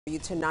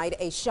Tonight,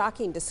 a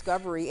shocking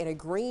discovery in a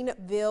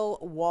Greenville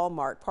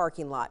Walmart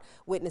parking lot.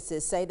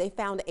 Witnesses say they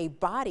found a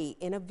body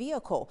in a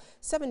vehicle.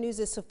 7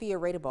 News' Sophia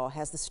Radeball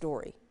has the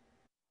story.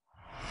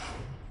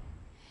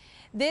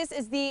 This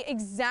is the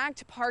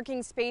exact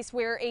parking space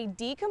where a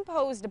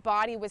decomposed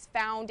body was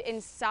found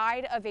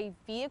inside of a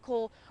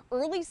vehicle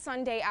early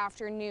Sunday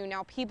afternoon.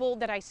 Now, people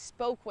that I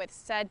spoke with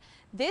said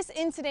this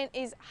incident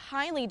is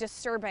highly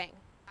disturbing.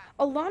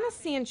 Alana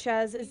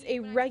Sanchez is a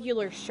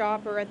regular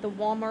shopper at the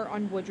Walmart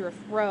on Woodruff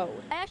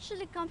Road. I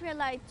actually come here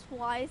like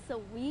twice a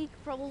week,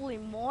 probably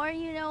more,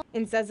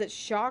 And says it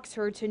shocks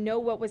her to know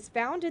what was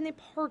found in the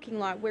parking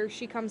lot where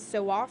she comes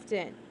so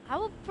often. I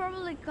would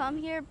probably come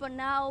here, but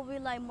now I'll be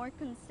like more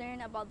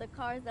concerned about the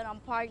cars that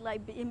I'm parked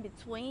like in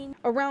between.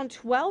 Around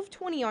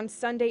 12:20 on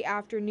Sunday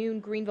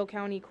afternoon, Greenville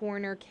County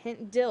Coroner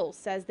Kent Dill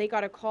says they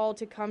got a call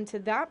to come to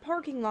that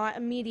parking lot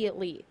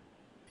immediately.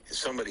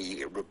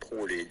 Somebody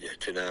reported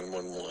to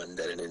 911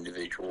 that an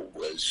individual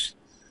was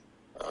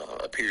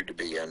appeared to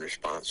be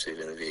unresponsive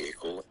in a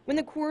vehicle. When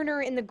the coroner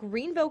and the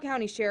Greenville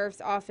County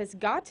Sheriff's Office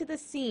got to the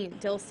scene,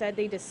 Dill said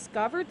they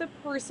discovered the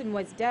person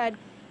was dead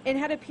and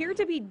had appeared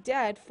to be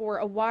dead for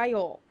a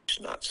while. It's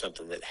not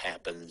something that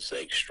happens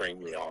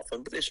extremely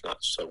often, but it's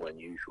not so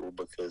unusual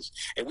because,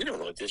 and we don't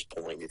know at this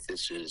point if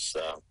this is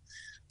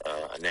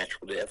a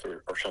natural death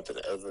or something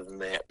other than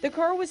that. The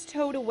car was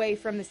towed away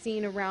from the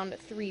scene around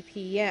 3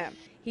 p.m.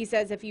 He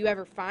says if you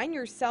ever find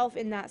yourself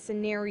in that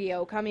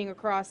scenario, coming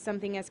across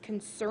something as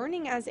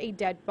concerning as a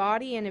dead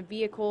body in a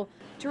vehicle,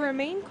 to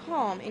remain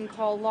calm and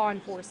call law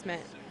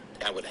enforcement.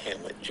 I would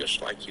handle it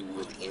just like you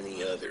would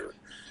any other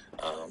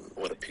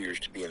what appears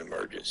to be an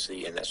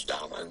emergency, and that's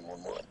dial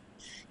 911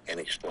 and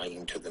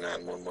explain to the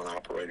 911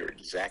 operator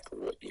exactly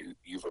what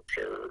you've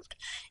observed,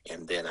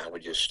 and then I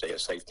would just stay a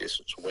safe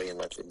distance away and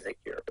let them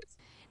take care of it.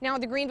 Now,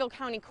 the Greenville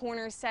County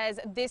Coroner says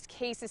this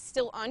case is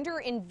still under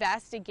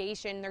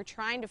investigation. They're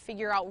trying to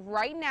figure out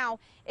right now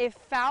if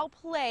foul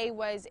play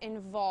was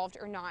involved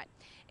or not.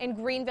 In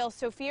Greenville,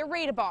 Sophia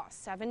Radeball,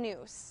 7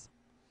 News.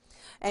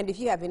 And if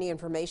you have any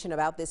information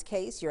about this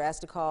case, you're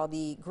asked to call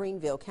the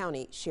Greenville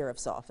County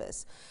Sheriff's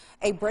Office.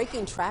 A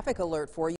breaking traffic alert for you.